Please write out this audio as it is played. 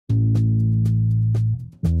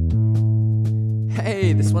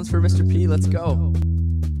Okay, this one's for Mr. P. Let's go.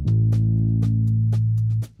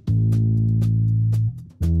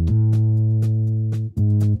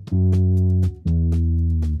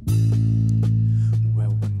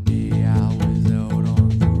 Well, one day I was out on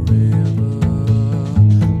the river,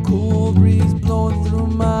 cool breeze blowing through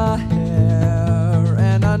my hair,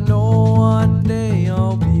 and I know one day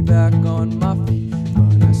I'll be back on my feet,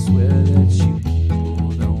 but I swear that you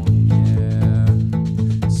people don't care.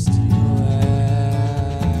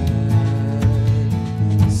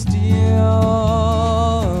 Steelhead,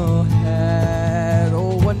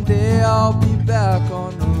 oh, one day I'll be back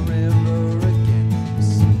on the river again with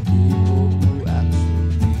some people who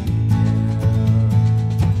actually care.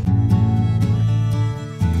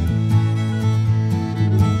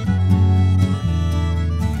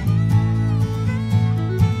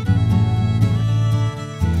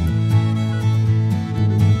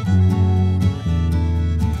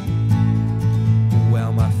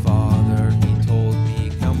 Well, my father, he told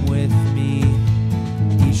me, come with me.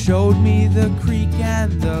 He showed me the creek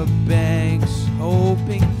and the banks,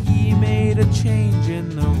 hoping he made a change in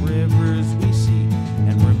the rivers we see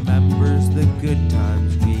and remembers the good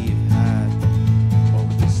times we've had. Oh,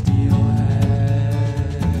 the Steelhead,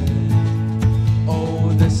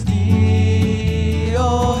 oh, the Steelhead.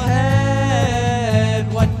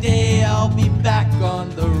 One day I'll be back on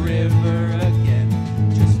the river again,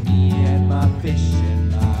 just me and my fish in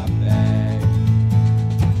my bag.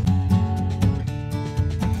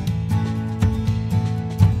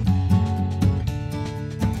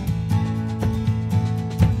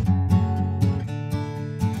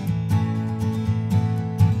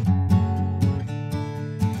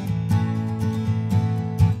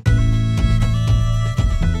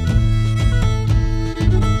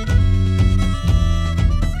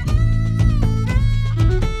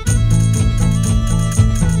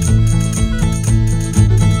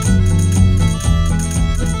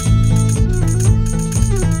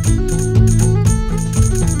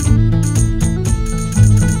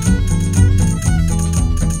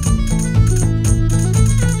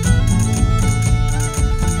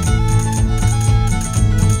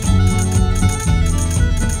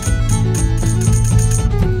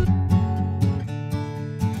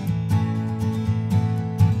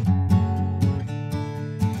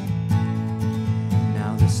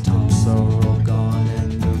 Stumps are all gone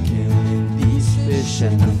and they're killing these fish,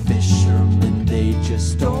 and the fishermen, they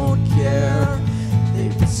just don't care.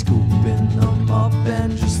 They've been scooping them up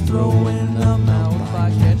and just throwing them out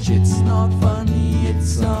by catch. It's not funny,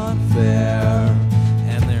 it's unfair.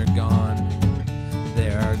 And they're gone,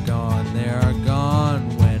 they're gone, they're gone,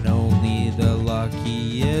 when only the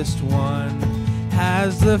luckiest one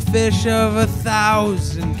has the fish of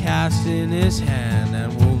 1,000 cast in his hand.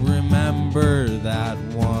 And